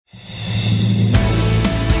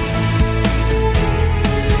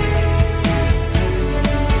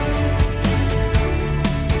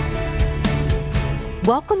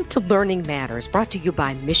to Learning Matters, brought to you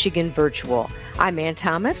by Michigan Virtual. I'm Ann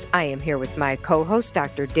Thomas. I am here with my co-host,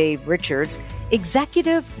 Dr. Dave Richards,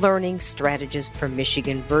 Executive Learning Strategist for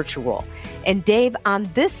Michigan Virtual. And Dave, on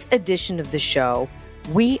this edition of the show,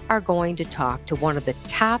 we are going to talk to one of the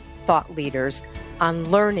top thought leaders on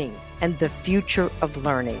learning and the future of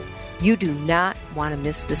learning. You do not want to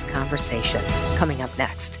miss this conversation. Coming up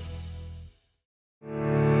next.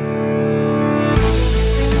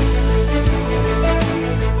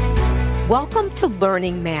 Welcome to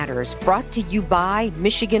Learning Matters, brought to you by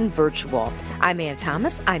Michigan Virtual. I'm Ann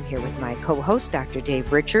Thomas. I'm here with my co-host, Dr.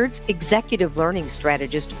 Dave Richards, Executive Learning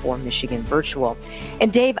Strategist for Michigan Virtual.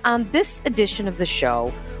 And Dave, on this edition of the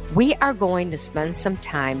show, we are going to spend some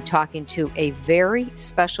time talking to a very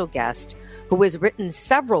special guest who has written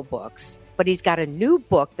several books, but he's got a new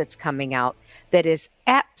book that's coming out that is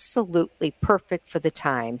absolutely perfect for the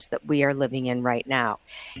times that we are living in right now.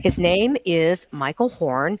 His name is Michael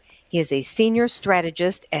Horn. He is a senior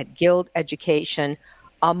strategist at Guild Education,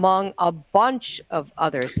 among a bunch of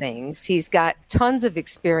other things. He's got tons of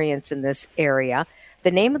experience in this area.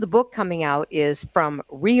 The name of the book coming out is From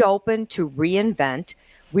Reopen to Reinvent,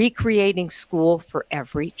 Recreating School for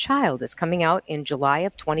Every Child. It's coming out in July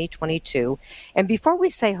of 2022. And before we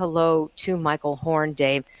say hello to Michael Horn,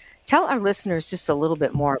 Dave, tell our listeners just a little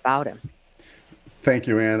bit more about him. Thank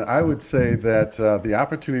you, Ann. I would say that the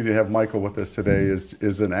opportunity to have Michael with us today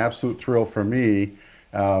is an absolute thrill for me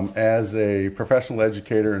as a professional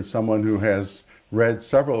educator and someone who has read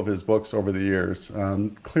several of his books over the years.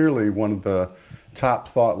 Clearly one of the top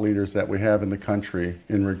thought leaders that we have in the country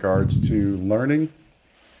in regards to learning,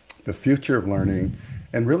 the future of learning,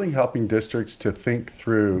 and really helping districts to think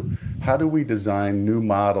through how do we design new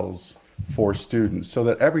models for students so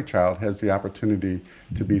that every child has the opportunity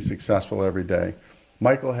to be successful every day.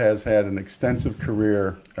 Michael has had an extensive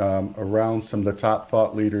career around some of the top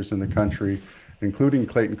thought leaders in the country, including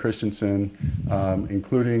Clayton Christensen,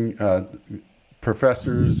 including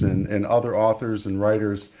professors and other authors and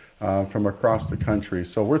writers from across the country.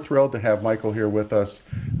 So we're thrilled to have Michael here with us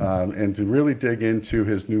and to really dig into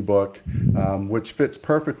his new book, which fits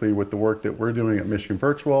perfectly with the work that we're doing at Michigan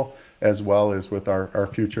Virtual, as well as with our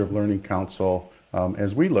Future of Learning Council,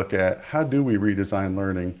 as we look at how do we redesign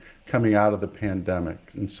learning coming out of the pandemic.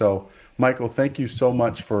 And so, Michael, thank you so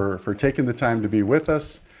much for taking the time to be with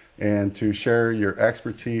us and to share your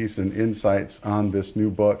expertise and insights on this new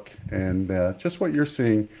book and just what you're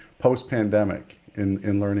seeing post-pandemic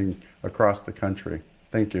in learning across the country.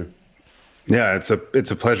 Thank you. Yeah, it's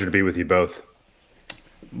a pleasure to be with you both.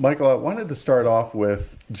 Michael, I wanted to start off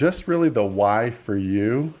with just really the why for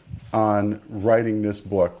you on writing this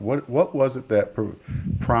book. What was it that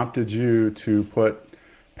prompted you to put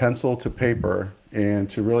pencil to paper and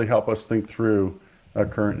to really help us think through a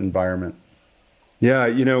current environment? Yeah,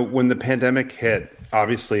 when the pandemic hit,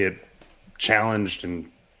 obviously it challenged and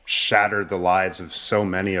shattered the lives of so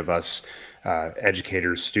many of us,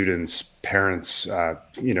 educators, students, parents,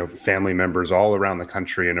 family members all around the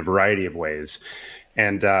country in a variety of ways.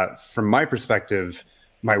 And from my perspective,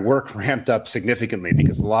 my work ramped up significantly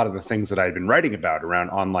because a lot of the things that I'd been writing about around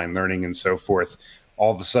online learning and so forth,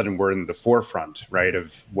 all of a sudden were in the forefront, right,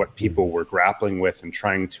 of what people were grappling with and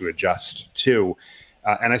trying to adjust to.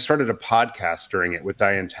 And I started a podcast during it with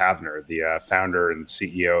Diane Tavner, the founder and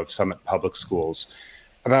CEO of Summit Public Schools,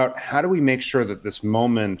 about how do we make sure that this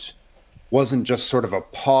moment wasn't just sort of a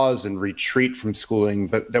pause and retreat from schooling,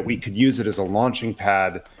 but that we could use it as a launching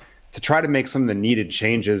pad to try to make some of the needed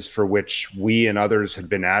changes for which we and others had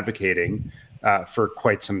been advocating for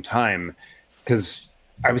quite some time. Because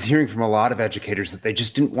I was hearing from a lot of educators that they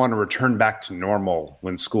just didn't want to return back to normal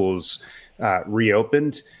when schools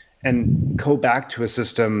reopened and go back to a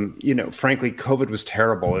system. Frankly, COVID was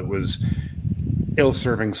terrible. It was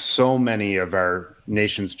ill-serving so many of our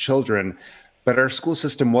nation's children, but our school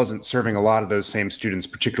system wasn't serving a lot of those same students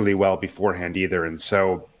particularly well beforehand either. And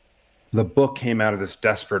so the book came out of this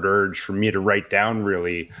desperate urge for me to write down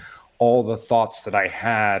really all the thoughts that I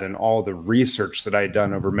had and all the research that I had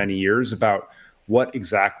done over many years about what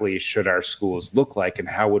exactly should our schools look like and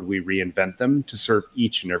how would we reinvent them to serve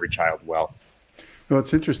each and every child well. Well,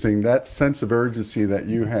 it's interesting, that sense of urgency that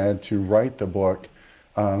you had to write the book.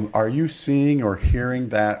 Are you seeing or hearing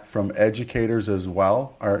that from educators as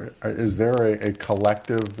well? Is there a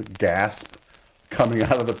collective gasp coming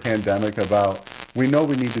out of the pandemic about, we know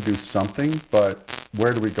we need to do something, but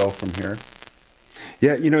where do we go from here?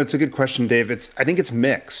 Yeah, it's a good question, Dave. I think it's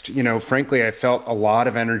mixed. Frankly, I felt a lot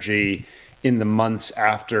of energy in the months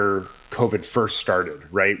after COVID first started,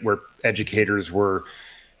 right? Where educators were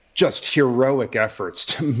just heroic efforts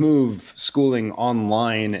to move schooling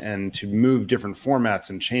online and to move different formats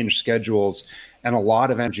and change schedules, and a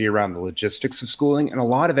lot of energy around the logistics of schooling, and a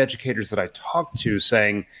lot of educators that I talk to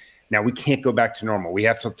saying, now we can't go back to normal. We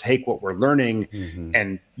have to take what we're learning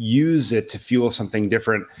and use it to fuel something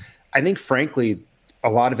different. I think, frankly, a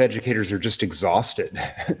lot of educators are just exhausted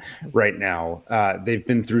right now. They've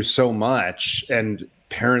been through so much, and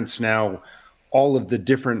parents now, all of the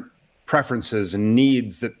different preferences and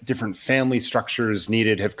needs that different family structures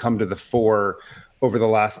needed have come to the fore over the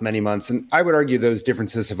last many months. And I would argue those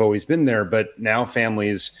differences have always been there, but now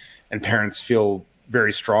families and parents feel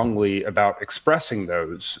very strongly about expressing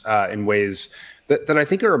those in ways that I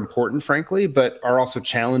think are important, frankly, but are also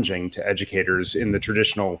challenging to educators in the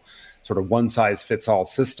traditional sort of one-size-fits-all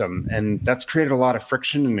system. And that's created a lot of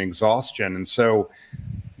friction and exhaustion. And so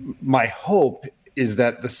my hope is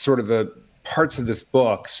that the parts of this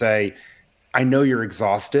book say, I know you're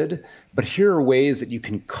exhausted, but here are ways that you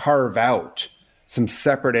can carve out some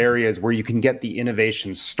separate areas where you can get the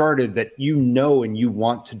innovation started that you know and you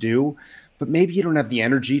want to do, but maybe you don't have the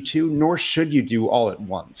energy to, nor should you do all at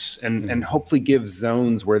once. And hopefully give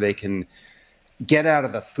zones where they can get out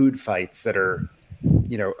of the food fights that are,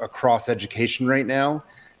 across education right now,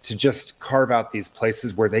 to just carve out these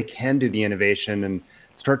places where they can do the innovation and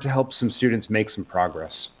start to help some students make some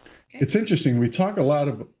progress. It's interesting. We talk a lot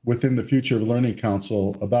within the Future of Learning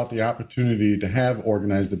Council about the opportunity to have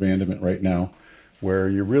organized abandonment right now, where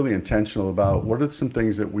you're really intentional about what are some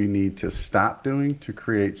things that we need to stop doing to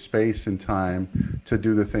create space and time to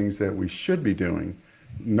do the things that we should be doing,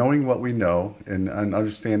 knowing what we know and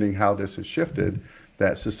understanding how this has shifted,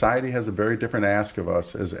 that society has a very different ask of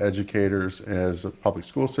us as educators, as public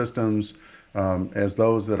school systems, as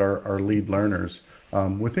those that are lead learners.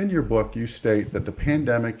 Within your book, you state that the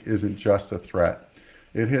pandemic isn't just a threat.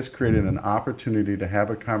 It has created an opportunity to have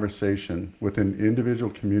a conversation within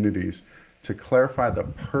individual communities to clarify the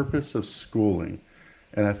purpose of schooling.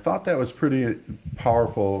 And I thought that was pretty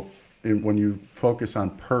powerful when you focus on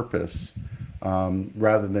purpose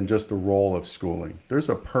rather than just the role of schooling. There's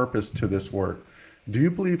a purpose to this work. Do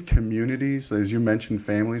you believe communities, as you mentioned,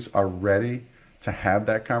 families, are ready to have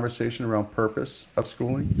that conversation around purpose of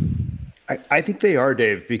schooling? I think they are,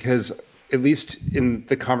 Dave, because at least in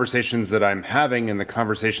the conversations that I'm having and the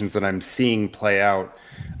conversations that I'm seeing play out,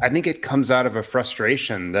 I think it comes out of a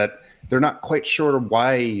frustration that they're not quite sure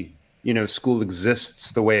why, school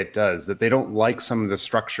exists the way it does, that they don't like some of the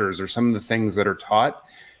structures or some of the things that are taught.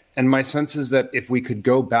 And my sense is that if we could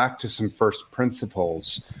go back to some first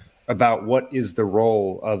principles about what is the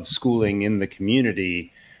role of schooling in the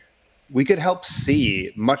community, we could help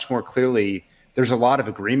see much more clearly. There's a lot of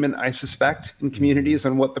agreement, I suspect, in communities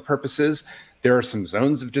on what the purpose is. There are some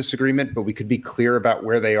zones of disagreement, but we could be clear about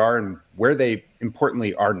where they are and where they,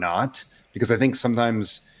 importantly, are not. Because I think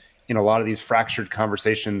sometimes in a lot of these fractured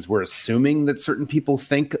conversations, we're assuming that certain people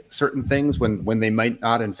think certain things when they might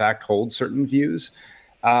not, in fact, hold certain views.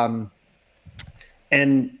 And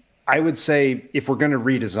I would say if we're going to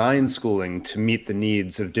redesign schooling to meet the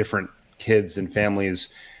needs of different kids and families,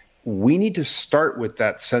 we need to start with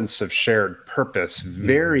that sense of shared purpose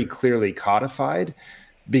very clearly codified,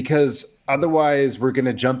 because otherwise we're going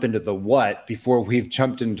to jump into the what before we've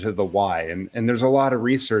jumped into the why. And there's a lot of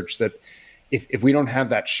research that if we don't have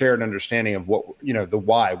that shared understanding of what, the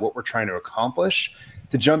why, what we're trying to accomplish,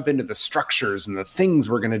 to jump into the structures and the things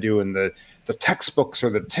we're going to do and the textbooks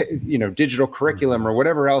or the digital curriculum or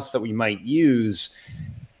whatever else that we might use,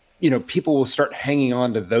 people will start hanging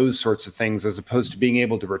on to those sorts of things as opposed to being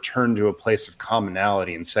able to return to a place of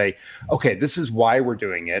commonality and say, okay, this is why we're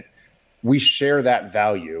doing it. We share that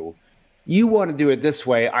value. You want to do it this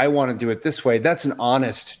way. I want to do it this way. That's an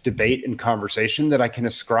honest debate and conversation that I can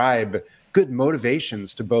ascribe good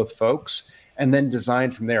motivations to both folks and then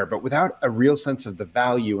design from there. But without a real sense of the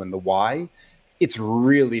value and the why, it's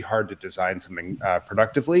really hard to design something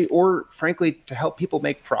productively or, frankly, to help people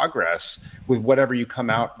make progress with whatever you come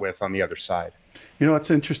out with on the other side. It's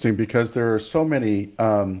interesting because there are so many,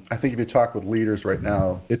 I think if you talk with leaders right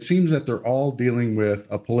now, it seems that they're all dealing with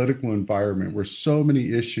a political environment where so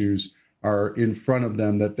many issues are in front of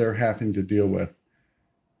them that they're having to deal with.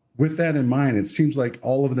 With that in mind, it seems like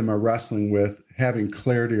all of them are wrestling with having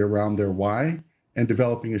clarity around their why and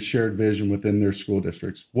developing a shared vision within their school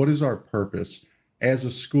districts. What is our purpose? As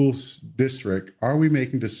a school district, are we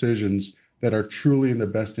making decisions that are truly in the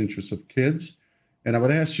best interest of kids? And I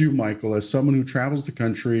would ask you, Michael, as someone who travels the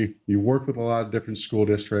country, you work with a lot of different school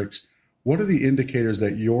districts, what are the indicators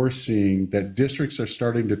that you're seeing that districts are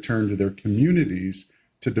starting to turn to their communities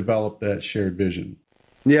to develop that shared vision?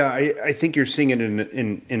 Yeah, I think you're seeing it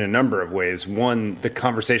in a number of ways. One, the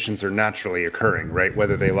conversations are naturally occurring, right?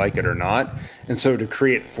 Whether they like it or not. And so to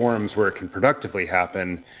create forums where it can productively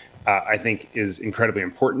happen, I think is incredibly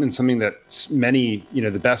important, and something that many,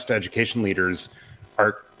 the best education leaders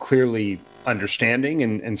are clearly understanding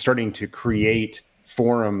and starting to create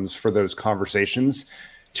forums for those conversations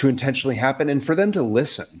to intentionally happen and for them to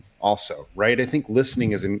listen also, right? I think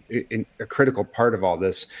listening is a critical part of all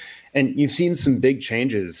this. And you've seen some big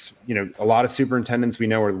changes. A lot of superintendents we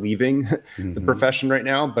know are leaving the profession right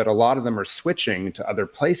now, but a lot of them are switching to other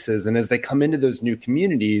places. And as they come into those new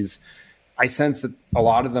communities, I sense that a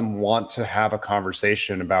lot of them want to have a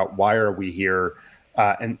conversation about why are we here,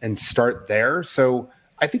 and start there. So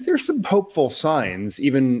I think there's some hopeful signs,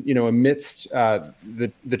 even amidst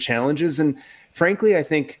the challenges. And frankly, I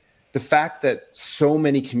think the fact that so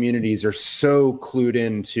many communities are so clued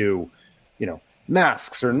into,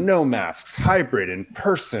 masks or no masks, hybrid, in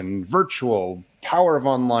person, virtual, power of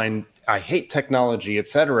online, I hate technology, et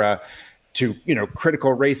cetera, to,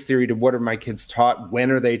 critical race theory, to what are my kids taught,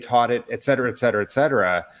 when are they taught it, et cetera, et cetera, et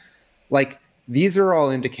cetera. Like, these are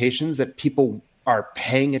all indications that people are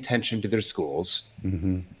paying attention to their schools.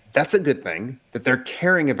 Mm-hmm. That's a good thing, that they're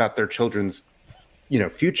caring about their children's,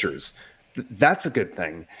 futures. That's a good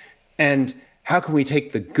thing. And how can we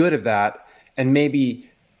take the good of that and maybe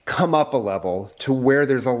come up a level to where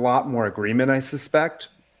there's a lot more agreement, I suspect,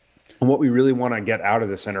 on what we really want to get out of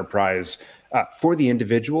this enterprise, for the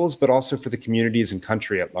individuals, but also for the communities and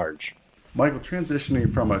country at large. Michael,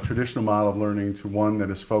 transitioning from a traditional model of learning to one that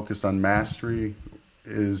is focused on mastery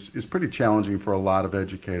is pretty challenging for a lot of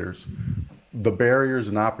educators. The barriers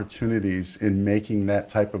and opportunities in making that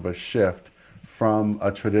type of a shift from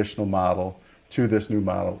a traditional model to this new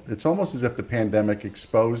model, it's almost as if the pandemic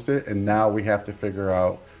exposed it, and now we have to figure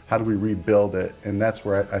out how do we rebuild it. And that's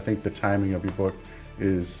where I think the timing of your book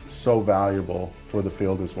is so valuable for the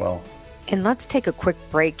field as well. And let's take a quick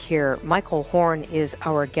break here. Michael Horn is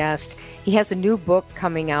our guest. He has a new book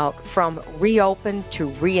coming out, From Reopen to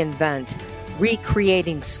Reinvent,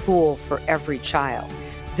 Recreating School for Every Child.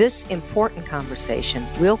 This important conversation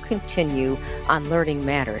will continue on Learning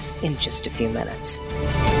Matters in just a few minutes.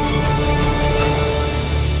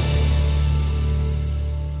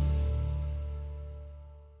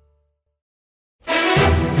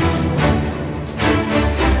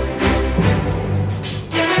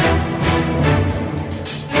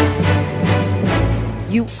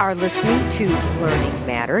 You are listening to Learning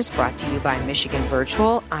Matters, brought to you by Michigan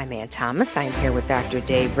Virtual. I'm Ann Thomas. I'm here with Dr.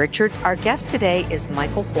 Dave Richards. Our guest today is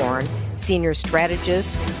Michael Horn, Senior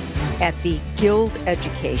Strategist at the Guild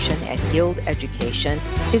Education,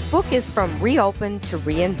 His book is From Reopen to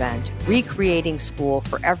Reinvent, Recreating School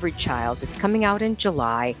for Every Child. It's coming out in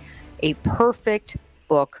July. A perfect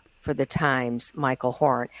book for the times, Michael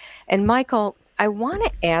Horn. And Michael, I want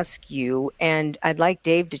to ask you, and I'd like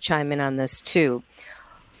Dave to chime in on this too.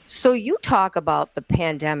 So you talk about the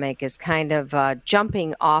pandemic as kind of a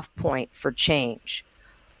jumping off point for change.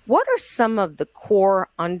 What are some of the core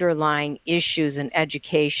underlying issues in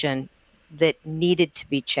education that needed to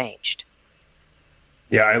be changed?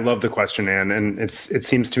 Yeah, I love the question, Ann, and it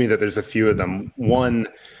seems to me that there's a few of them. One,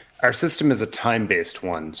 our system is a time-based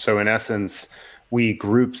one. So in essence, we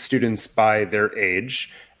group students by their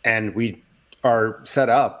age, and we are set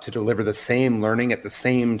up to deliver the same learning at the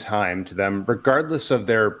same time to them, regardless of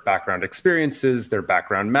their background experiences, their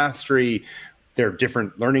background mastery, their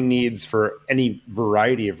different learning needs for any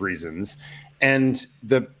variety of reasons. And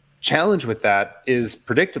the challenge with that is,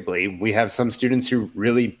 predictably, we have some students who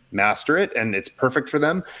really master it and it's perfect for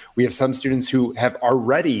them. We have some students who have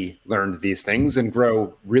already learned these things and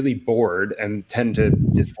grow really bored and tend to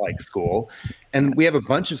dislike school. And we have a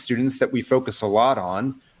bunch of students that we focus a lot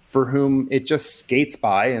on for whom it just skates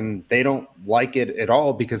by and they don't like it at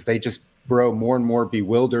all because they just grow more and more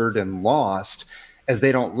bewildered and lost as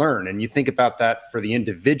they don't learn. And you think about that for the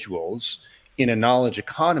individuals in a knowledge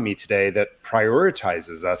economy today that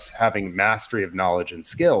prioritizes us having mastery of knowledge and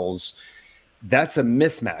skills. That's a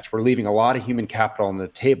mismatch. We're leaving a lot of human capital on the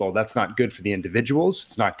table. That's not good for the individuals.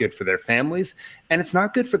 It's not good for their families. And it's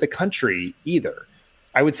not good for the country either.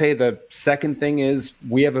 I would say the second thing is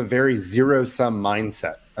we have a very zero-sum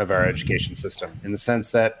mindset of our education system, in the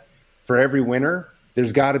sense that for every winner,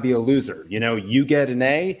 there's got to be a loser. You get an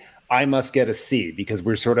A, I must get a C, because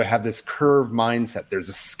we sort of have this curve mindset. There's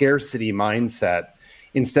a scarcity mindset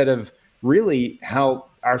instead of really how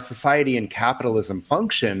our society and capitalism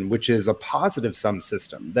function, which is a positive sum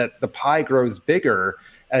system, that the pie grows bigger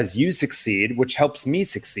as you succeed, which helps me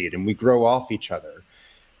succeed, and we grow off each other.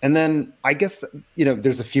 And then I guess,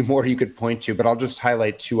 there's a few more you could point to, but I'll just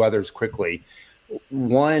highlight two others quickly.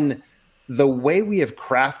 One, the way we have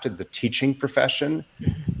crafted the teaching profession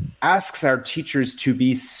asks our teachers to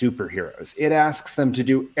be superheroes. It asks them to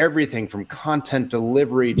do everything from content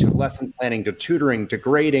delivery to lesson planning to tutoring to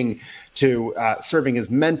grading to serving as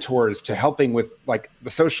mentors to helping with like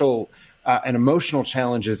the social and emotional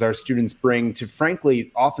challenges our students bring to,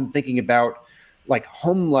 frankly, often thinking about like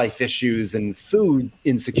home life issues and food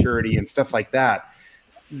insecurity and stuff like that.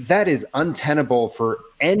 That is untenable for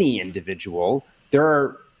any individual. There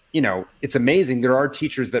are, it's amazing. There are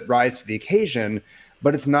teachers that rise to the occasion,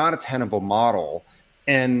 but it's not a tenable model.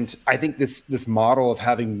 And I think this model of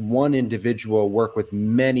having one individual work with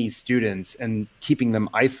many students and keeping them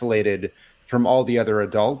isolated from all the other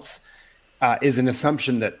adults is an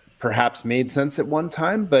assumption that perhaps made sense at one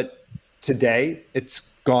time, but today it's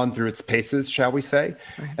gone through its paces, shall we say.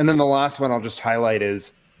 Right. And then the last one I'll just highlight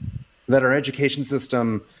is that our education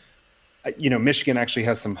system, Michigan actually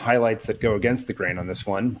has some highlights that go against the grain on this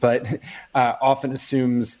one, but often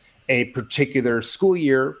assumes a particular school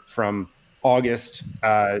year from August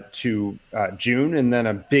to June, and then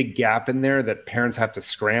a big gap in there that parents have to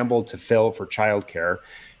scramble to fill for childcare.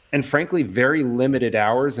 And frankly, very limited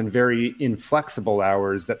hours and very inflexible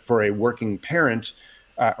hours that for a working parent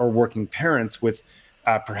or working parents with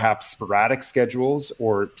perhaps sporadic schedules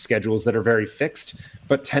or schedules that are very fixed,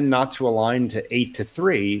 but tend not to align to 8 to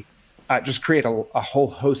 3, just create a whole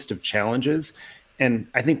host of challenges. And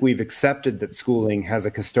I think we've accepted that schooling has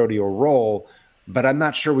a custodial role, but I'm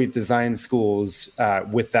not sure we've designed schools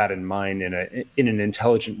with that in mind in an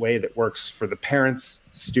intelligent way that works for the parents,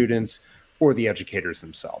 students, or the educators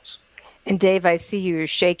themselves. And Dave, I see you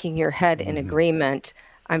shaking your head in agreement.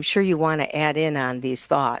 I'm sure you want to add in on these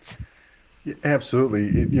thoughts. Yeah,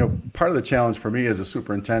 absolutely. Part of the challenge for me as a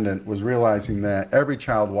superintendent was realizing that every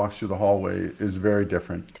child walks through the hallway is very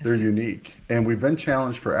different. They're unique. And we've been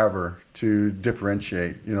challenged forever to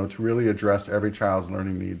differentiate, to really address every child's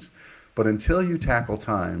learning needs. But until you tackle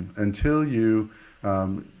time, until you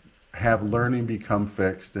have learning become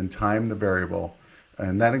fixed and time the variable,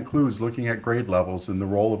 and that includes looking at grade levels and the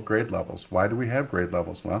role of grade levels. Why do we have grade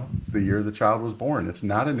levels? Well, it's the year the child was born. It's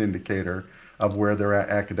not an indicator of where they're at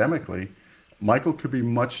academically. Michael could be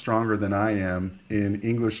much stronger than I am in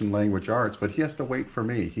English and language arts, but he has to wait for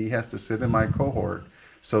me. He has to sit in my cohort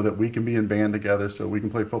so that we can be in band together, so we can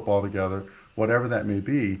play football together, whatever that may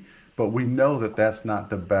be. But we know that that's not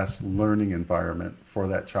the best learning environment for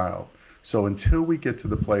that child. So until we get to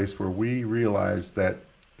the place where we realize that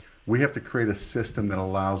we have to create a system that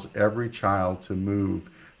allows every child to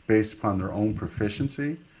move based upon their own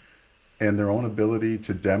proficiency and their own ability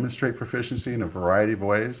to demonstrate proficiency in a variety of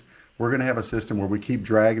ways, we're going to have a system where we keep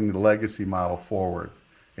dragging the legacy model forward.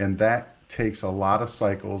 And that takes a lot of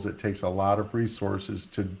cycles. It takes a lot of resources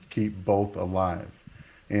to keep both alive.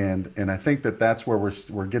 And I think that's where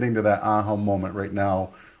we're getting to that aha moment right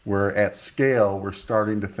now, where at scale, we're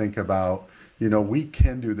starting to think about, we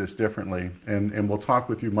can do this differently. And we'll talk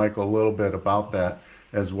with you, Michael, a little bit about that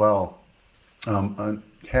as well.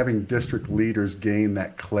 Having district leaders gain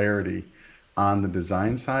that clarity on the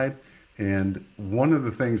design side. And one of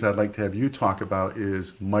the things I'd like to have you talk about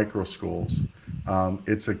is micro schools.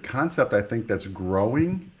 It's a concept I think that's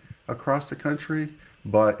growing across the country,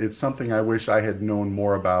 but it's something I wish I had known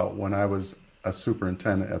more about when I was a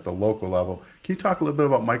superintendent at the local level. Can you talk a little bit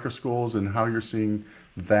about micro schools and how you're seeing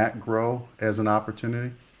that grow as an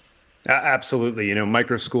opportunity? Absolutely.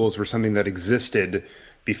 Micro schools were something that existed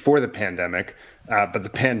before the pandemic, but the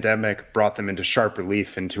pandemic brought them into sharp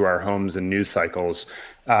relief into our homes and news cycles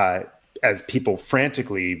as people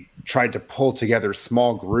frantically tried to pull together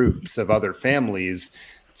small groups of other families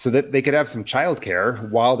so that they could have some childcare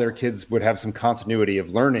while their kids would have some continuity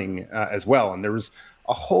of learning as well. And there was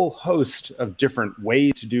a whole host of different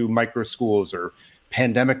ways to do micro schools, or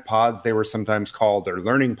pandemic pods, they were sometimes called, or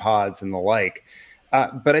learning pods and the like.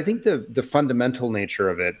 But I think the fundamental nature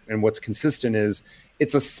of it and what's consistent is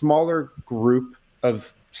it's a smaller group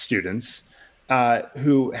of students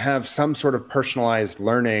who have some sort of personalized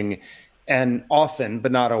learning, and often,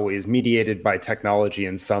 but not always, mediated by technology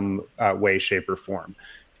in some way, shape, or form.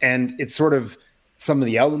 And it's sort of some of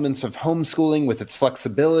the elements of homeschooling with its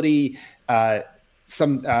flexibility,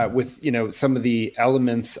 some of the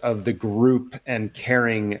elements of the group and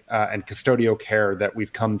caring and custodial care that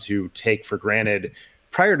we've come to take for granted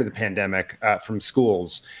prior to the pandemic from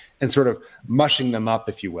schools, and sort of mushing them up,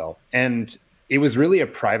 if you will. And it was really a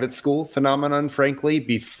private school phenomenon, frankly,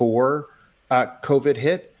 before COVID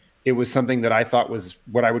hit. It was something that I thought was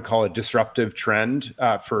what I would call a disruptive trend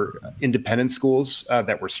for independent schools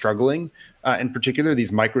that were struggling. In particular,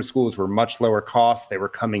 these micro schools were much lower cost. They were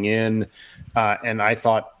coming in, and I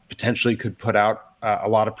thought potentially could put out a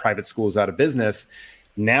lot of private schools out of business.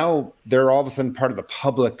 Now they're all of a sudden part of the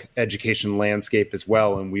public education landscape as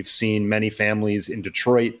well. And we've seen many families in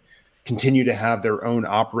Detroit continue to have their own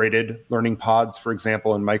operated learning pods, for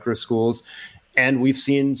example, in micro schools. And we've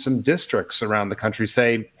seen some districts around the country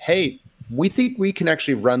say, hey, we think we can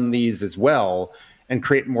actually run these as well and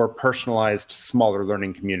create more personalized, smaller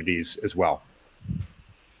learning communities as well.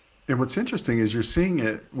 And what's interesting is you're seeing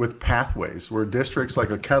it with pathways, where districts like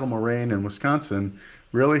a Kettle Moraine in Wisconsin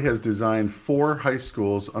really has designed 4 high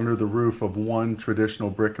schools under the roof of one traditional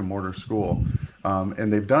brick and mortar school.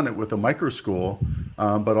 And they've done it with a micro school,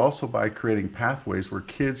 but also by creating pathways where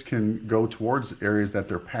kids can go towards areas that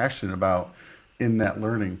they're passionate about in that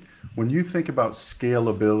learning. When you think about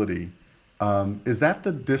scalability, is that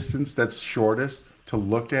the distance that's shortest to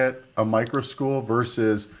look at a micro school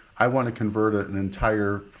versus I want to convert an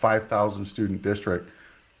entire 5,000 student district?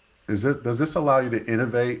 Does this allow you to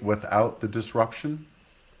innovate without the disruption?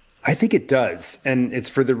 I think it does. And it's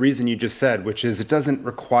for the reason you just said, which is it doesn't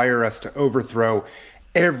require us to overthrow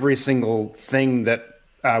every single thing that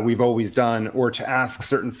we've always done, or to ask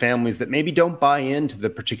certain families that maybe don't buy into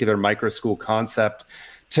the particular micro school concept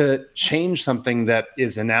to change something that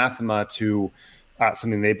is anathema to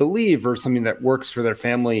something they believe or something that works for their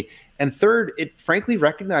family. And third, it frankly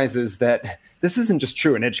recognizes that this isn't just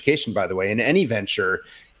true in education, by the way. In any venture,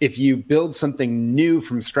 if you build something new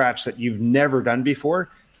from scratch that you've never done before,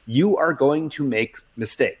 you are going to make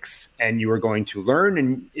mistakes and you are going to learn.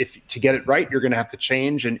 And if to get it right, you're going to have to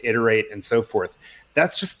change and iterate and so forth.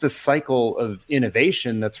 That's just the cycle of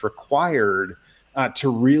innovation that's required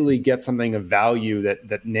to really get something of value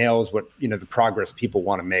that nails what, the progress people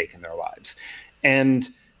want to make in their lives. And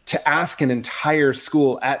to ask an entire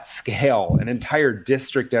school at scale, an entire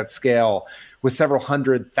district at scale with several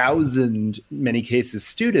 100,000, many cases,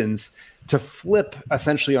 students to flip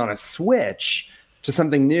essentially on a switch to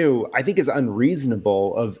something new, I think is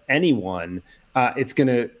unreasonable of anyone. It's going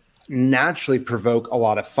to naturally provoke a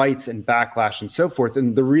lot of fights and backlash and so forth.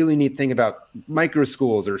 And the really neat thing about micro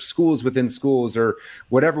schools or schools within schools or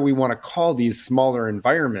whatever we want to call these smaller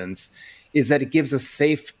environments is that it gives a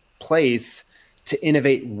safe place to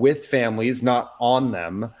innovate with families, not on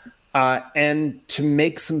them, and to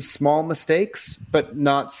make some small mistakes, but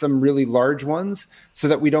not some really large ones, so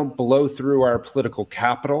that we don't blow through our political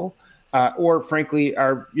capital or frankly,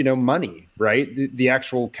 our money, right? The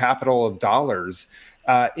actual capital of dollars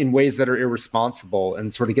in ways that are irresponsible,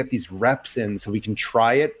 and sort of get these reps in so we can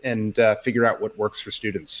try it and figure out what works for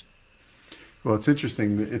students. Well, it's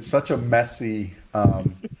interesting. It's such a messy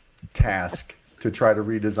task to try to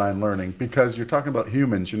redesign learning, because you're talking about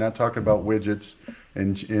humans. You're not talking about widgets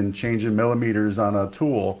and changing millimeters on a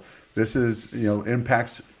tool. This is,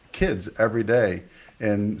 impacts kids every day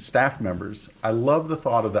and staff members. I love the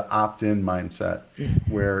thought of the opt-in mindset,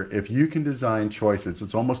 where if you can design choices,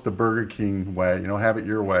 it's almost the Burger King way, have it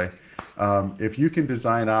your way. If you can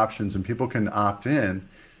design options and people can opt in,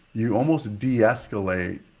 you almost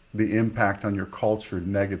de-escalate the impact on your culture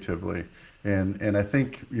negatively. And I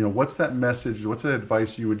think, what's that message, what's that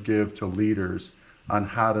advice you would give to leaders on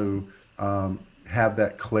how to have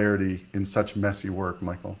that clarity in such messy work,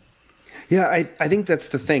 Michael? Yeah, I think that's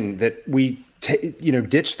the thing, that we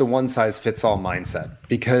ditch the one size fits all mindset,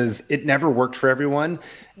 because it never worked for everyone.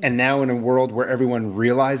 And now in a world where everyone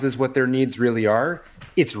realizes what their needs really are,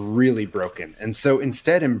 it's really broken. And so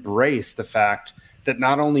instead embrace the fact that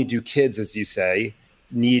not only do kids, as you say,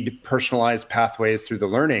 need personalized pathways through the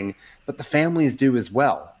learning, but the families do as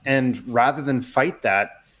well. And rather than fight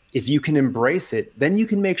that, if you can embrace it, then you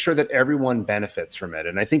can make sure that everyone benefits from it.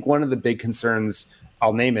 And I think one of the big concerns,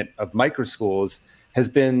 I'll name it, of micro schools has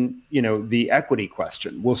been, the equity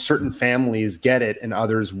question. Will certain families get it and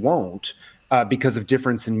others won't because of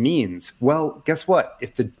difference in means? Well, guess what?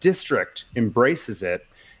 If the district embraces it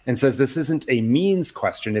and says this isn't a means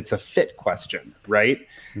question, it's a fit question, right?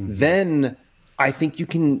 Mm-hmm. Then I think you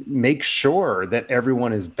can make sure that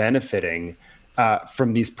everyone is benefiting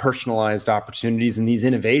from these personalized opportunities and these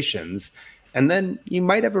innovations. And then you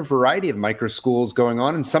might have a variety of micro schools going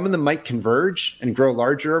on, and some of them might converge and grow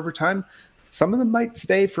larger over time. Some of them might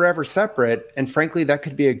stay forever separate. And frankly, that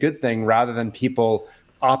could be a good thing, rather than people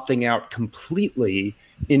opting out completely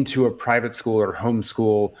into a private school or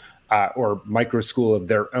homeschool or micro school of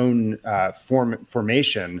their own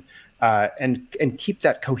formation. And keep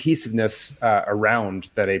that cohesiveness around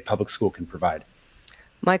that a public school can provide.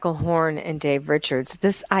 Michael Horn and Dave Richards,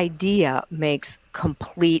 this idea makes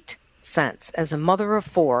complete sense. As a mother of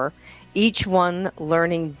 4, each one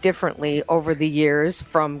learning differently over the years,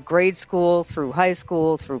 from grade school through high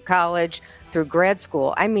school, through college, through grad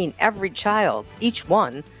school. I mean, every child, each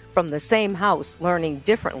one, from the same house learning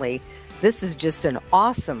differently, this is just an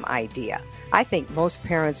awesome idea. I think most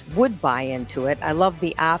parents would buy into it. I love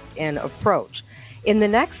the opt-in approach. In the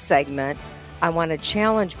next segment, I want to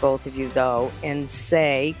challenge both of you, though, and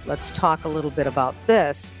say, let's talk a little bit about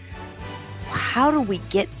this. How do we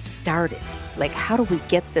get started? Like, how do we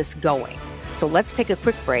get this going? So let's take a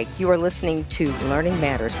quick break. You are listening to Learning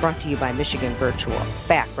Matters, brought to you by Michigan Virtual.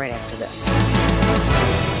 Back right after this.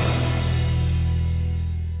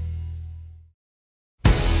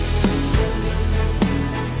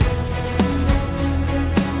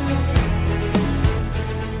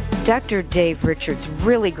 Dr. Dave Richards,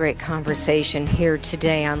 really great conversation here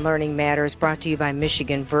today on Learning Matters, brought to you by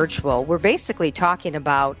Michigan Virtual. We're basically talking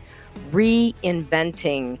about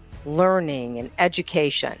reinventing learning and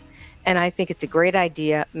education. And I think it's a great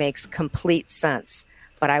idea, makes complete sense.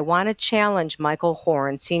 But I want to challenge Michael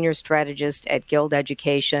Horn, Senior Strategist at Guild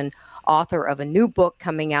Education, author of a new book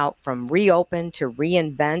coming out, From Reopen to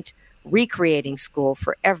Reinvent, Recreating School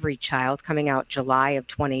for Every Child, coming out July of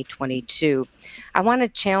 2022. I want to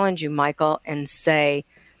challenge you, Michael, and say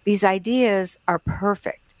these ideas are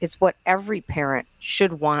perfect. It's what every parent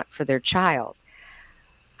should want for their child.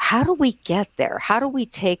 How do we get there? How do we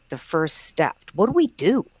take the first step? What do we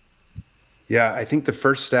do? Yeah, I think the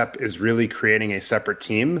first step is really creating a separate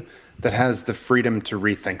team that has the freedom to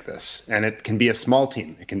rethink this. And it can be a small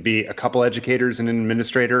team. It can be a couple educators and an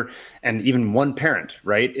administrator and even one parent,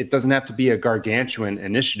 right? It doesn't have to be a gargantuan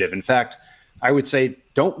initiative. In fact, I would say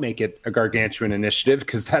don't make it a gargantuan initiative,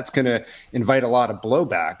 because that's going to invite a lot of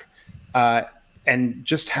blowback. And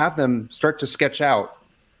just have them start to sketch out,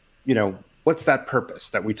 what's that purpose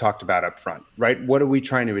that we talked about up front, right? What are we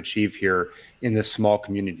trying to achieve here in this small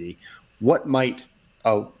community? What might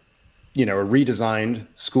a redesigned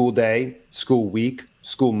school day, school week,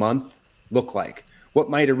 school month look like? What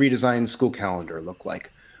might a redesigned school calendar look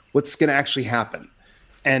like? What's going to actually happen?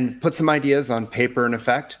 And put some ideas on paper in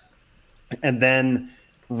effect. And then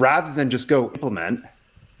rather than just go implement,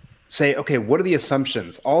 say, okay, what are the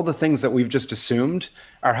assumptions? All the things that we've just assumed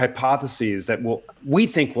are hypotheses that we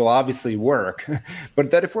think will obviously work,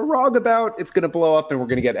 but that if we're wrong about, it's going to blow up and we're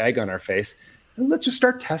going to get egg on our face. And let's just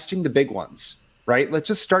start testing the big ones. Right? Let's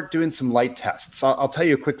just start doing some light tests. I'll tell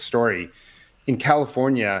you a quick story. In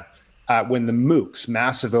California, when the MOOCs,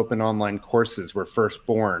 massive open online courses, were first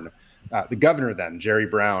born, the governor then, Jerry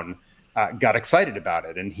Brown, got excited about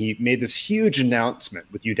it. And he made this huge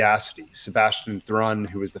announcement with Udacity. Sebastian Thrun,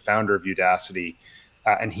 who was the founder of Udacity,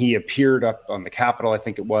 and he appeared up on the Capitol, I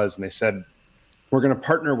think it was, and they said, we're going to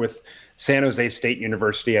partner with San Jose State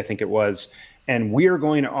University, I think it was, and we are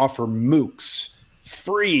going to offer MOOCs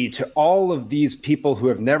free to all of these people who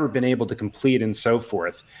have never been able to complete and so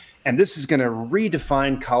forth. And this is going to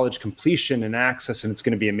redefine college completion and access, and it's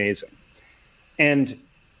going to be amazing. And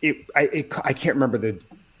I can't remember the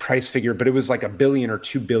price figure, but it was like $1 billion or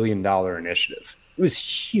 $2 billion initiative. It was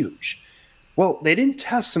huge. Well, they didn't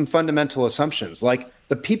test some fundamental assumptions, like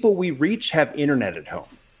the people we reach have internet at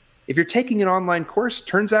home. If you're taking an online course,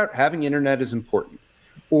 turns out having internet is important.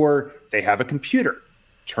 Or they have a computer.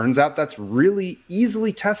 Turns out that's really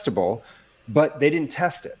easily testable, but they didn't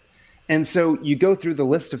test it. And so you go through the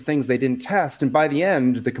list of things they didn't test, and by the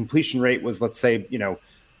end, the completion rate was, let's say,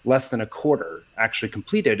 less than a quarter actually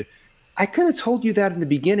completed. I could have told you that in the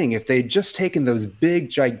beginning if they'd just taken those big,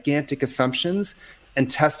 gigantic assumptions and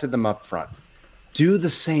tested them up front. Do the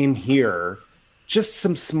same here. Just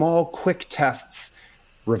some small, quick tests.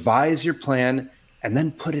 Revise your plan, and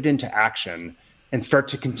then put it into action and start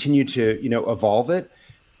to continue to, evolve it.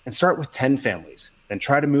 And start with 10 families, then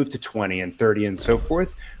try to move to 20 and 30 and so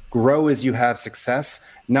forth. Grow as you have success,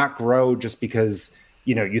 not grow just because,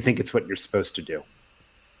 you think it's what you're supposed to do.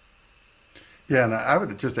 Yeah, and I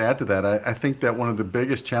would just add to that. I think that one of the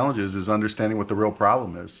biggest challenges is understanding what the real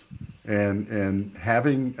problem is, and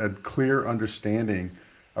having a clear understanding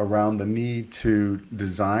around the need to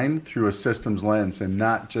design through a systems lens and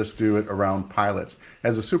not just do it around pilots.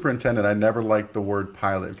 As a superintendent, I never liked the word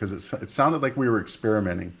pilot because it sounded like we were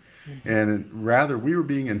experimenting. Mm-hmm. And rather, we were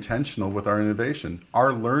being intentional with our innovation.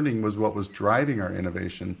 Our learning was what was driving our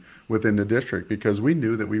innovation within the district because we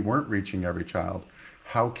knew that we weren't reaching every child.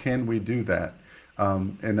 How can we do that?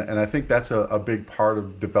 And I think that's a big part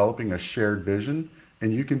of developing a shared vision.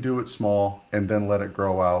 And you can do it small and then let it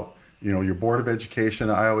grow out. Your board of education,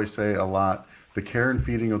 I always say a lot, the care and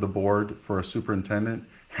feeding of the board for a superintendent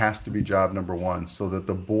has to be job number one so that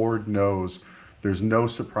the board knows there's no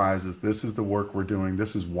surprises. This is the work we're doing.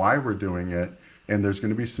 This is why we're doing it. And there's going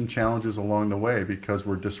to be some challenges along the way because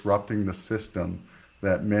we're disrupting the system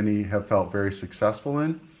that many have felt very successful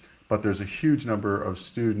in. But there's a huge number of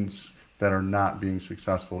students that are not being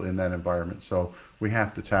successful in that environment. So we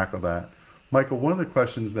have to tackle that. Michael, one of the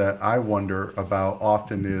questions that I wonder about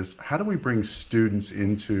often is, how do we bring students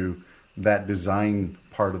into that design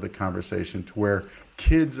part of the conversation to where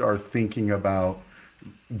kids are thinking about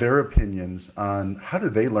their opinions on how do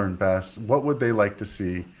they learn best? What would they like to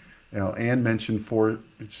see? Anne mentioned for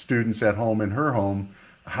students at home in her home,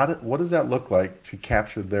 what does that look like to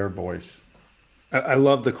capture their voice? I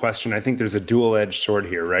love the question. I think there's a dual-edged sword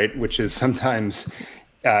here, right? Which is sometimes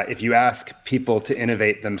if you ask people to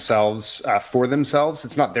innovate themselves for themselves,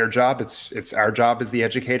 it's not their job. It's our job as the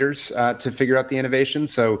educators to figure out the innovation.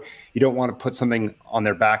 So you don't want to put something on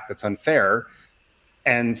their back that's unfair.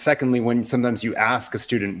 And secondly, when sometimes you ask a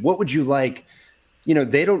student, what would you like?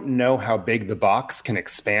 They don't know how big the box can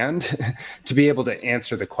expand to be able to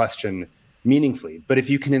answer the question meaningfully. But if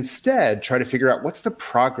you can instead try to figure out what's the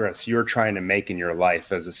progress you're trying to make in your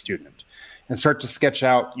life as a student and start to sketch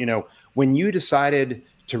out, when you decided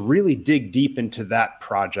to really dig deep into that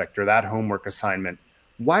project or that homework assignment,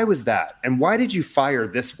 why was that? And why did you fire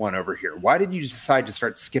this one over here? Why did you decide to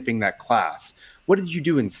start skipping that class? What did you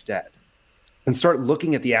do instead? And start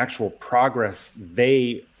looking at the actual progress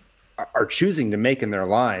they are choosing to make in their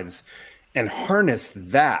lives and harness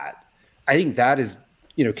that. I think that is,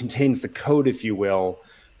 contains the code, if you will,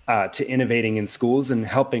 to innovating in schools and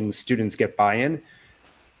helping students get buy-in.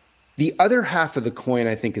 The other half of the coin,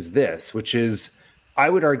 I think, is this, which is, I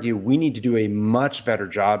would argue we need to do a much better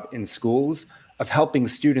job in schools of helping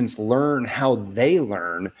students learn how they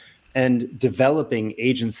learn and developing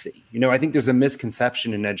agency. I think there's a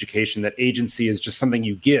misconception in education that agency is just something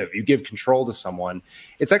you give. You give control to someone.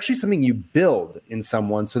 It's actually something you build in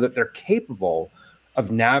someone so that they're capable of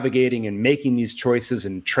navigating and making these choices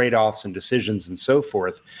and trade-offs and decisions and so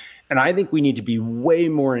forth. And I think we need to be way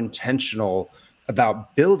more intentional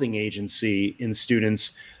about building agency in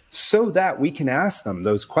students so that we can ask them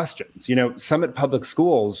those questions. Summit Public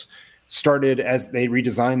Schools started as they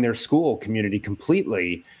redesigned their school community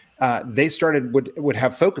completely. They would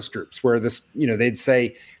have focus groups where they'd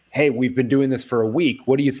say, hey, we've been doing this for a week.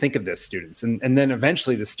 What do you think of this, students? And then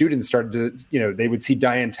eventually the students started to, they would see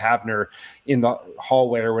Diane Tavner in the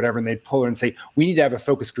hallway or whatever, and they'd pull her and say, we need to have a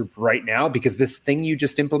focus group right now because this thing you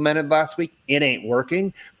just implemented last week, it ain't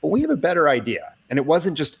working, but we have a better idea. And it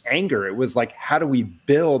wasn't just anger. It was like, how do we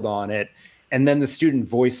build on it? And then the student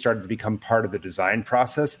voice started to become part of the design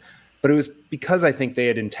process. But it was because I think they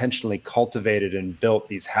had intentionally cultivated and built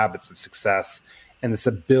these habits of success and this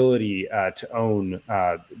ability to own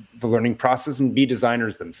the learning process and be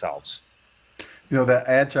designers themselves. That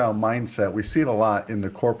agile mindset, we see it a lot in the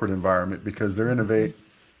corporate environment because they're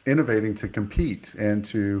innovating to compete and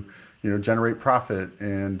to generate profit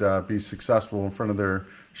and be successful in front of their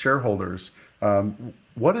shareholders.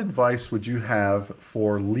 What advice would you have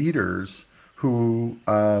for leaders who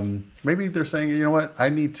maybe they're saying, you know what, I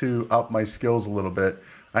need to up my skills a little bit.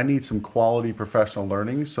 I need some quality professional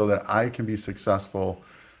learning so that I can be successful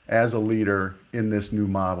as a leader in this new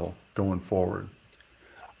model going forward?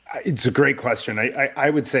 It's a great question. I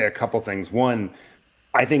would say a couple things. One,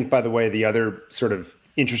 I think, by the way, the other sort of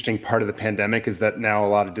interesting part of the pandemic is that now a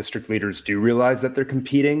lot of district leaders do realize that they're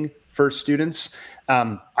competing for students.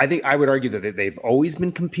 I think I would argue that they've always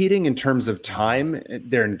been competing in terms of time,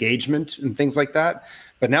 their engagement and things like that.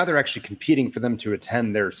 But now they're actually competing for them to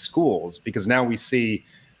attend their schools because now we see,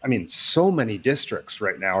 so many districts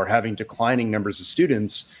right now are having declining numbers of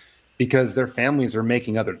students because their families are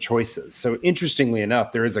making other choices. So interestingly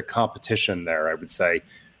enough, there is a competition there, I would say.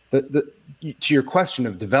 To your question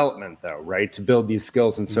of development, though, right, to build these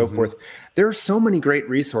skills and so forth, there are so many great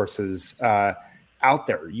resources out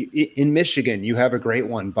there. In Michigan, you have a great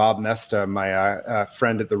one. Bob Mesta, my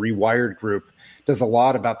friend at the Rewired Group, does a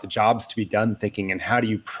lot about the jobs to be done thinking and how do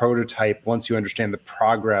you prototype once you understand the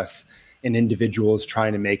progress an individual is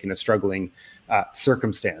trying to make in a struggling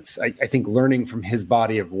circumstance. I think learning from his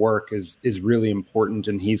body of work is really important,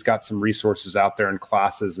 and he's got some resources out there and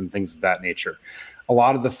classes and things of that nature. A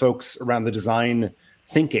lot of the folks around the design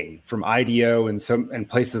thinking from IDEO and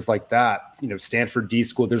places like that, Stanford D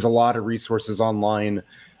School, there's a lot of resources online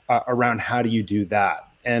around how do you do that.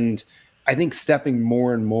 And I think stepping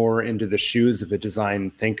more and more into the shoes of a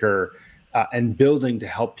design thinker and building to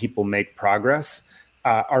help people make progress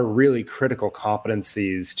are really critical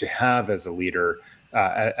competencies to have as a leader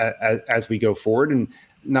as we go forward, and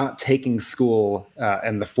not taking school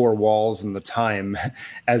and the four walls and the time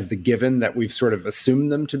as the given that we've sort of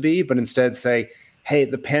assumed them to be, but instead say, hey,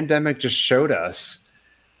 the pandemic just showed us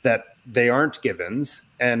that they aren't givens.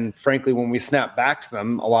 And frankly, when we snap back to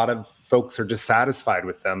them, a lot of folks are dissatisfied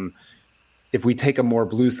with them. If we take a more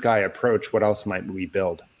blue sky approach, what else might we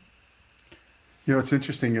build? You know, what's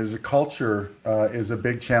interesting is the culture is a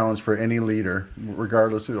big challenge for any leader,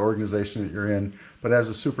 regardless of the organization that you're in. But as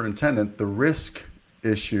a superintendent, the risk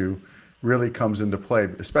issue really comes into play,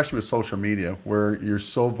 especially with social media, where you're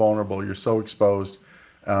so vulnerable, you're so exposed,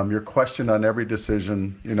 you're questioned on every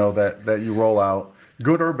decision, you know, that you roll out,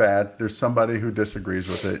 good or bad. There's somebody who disagrees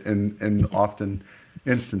with it in often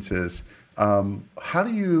instances. How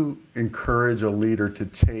do you encourage a leader to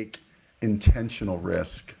take intentional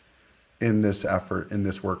risk in this effort, in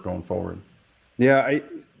this work going forward? Yeah,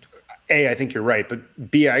 I think you're right.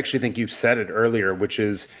 But B, I actually think you said it earlier, which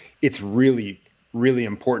is it's really, really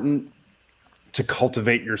important to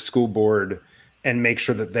cultivate your school board and make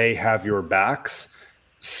sure that they have your backs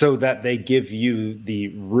so that they give you the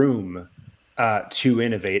room to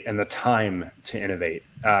innovate and the time to innovate.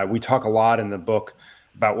 We talk a lot in the book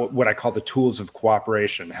about what I call the tools of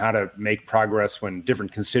cooperation, how to make progress when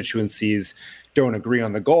different constituencies don't agree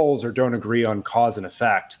on the goals or don't agree on cause and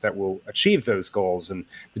effect that will achieve those goals, and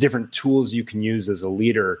the different tools you can use as a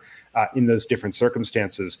leader in those different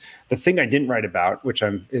circumstances. The thing I didn't write about, which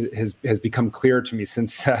has become clear to me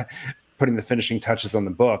since putting the finishing touches on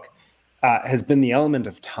the book, has been the element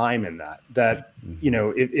of time in that, you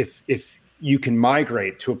know, if you can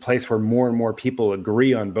migrate to a place where more and more people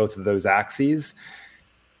agree on both of those axes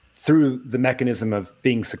through the mechanism of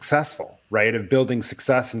being successful, right? Of building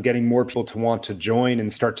success and getting more people to want to join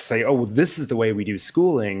and start to say, oh, well, this is the way we do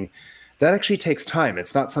schooling. That actually takes time.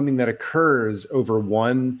 It's not something that occurs over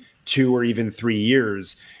 1, 2, or even 3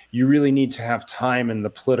 years. You really need to have time and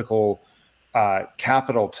the political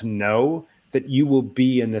capital to know that you will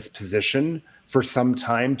be in this position for some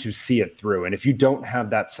time to see it through. And if you don't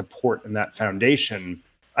have that support and that foundation,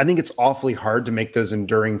 I think it's awfully hard to make those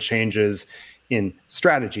enduring changes in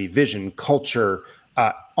strategy, vision, culture,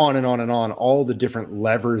 on and on and on, all the different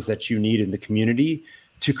levers that you need in the community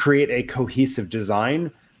to create a cohesive design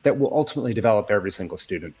that will ultimately develop every single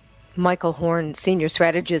student. Michael Horn, Senior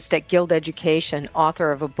Strategist at Guild Education, author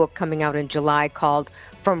of a book coming out in July called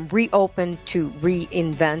From Reopen to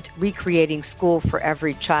Reinvent, Recreating School for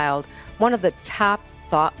Every Child, one of the top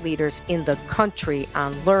thought leaders in the country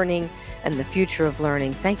on learning and the future of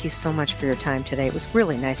learning. Thank you so much for your time today. It was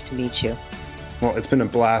really nice to meet you. Well, it's been a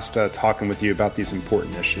blast talking with you about these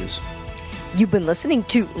important issues. You've been listening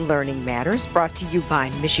to Learning Matters, brought to you by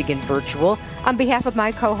Michigan Virtual. On behalf of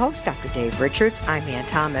my co-host, Dr. Dave Richards, I'm Ann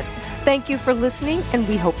Thomas. Thank you for listening, and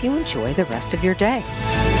we hope you enjoy the rest of your day.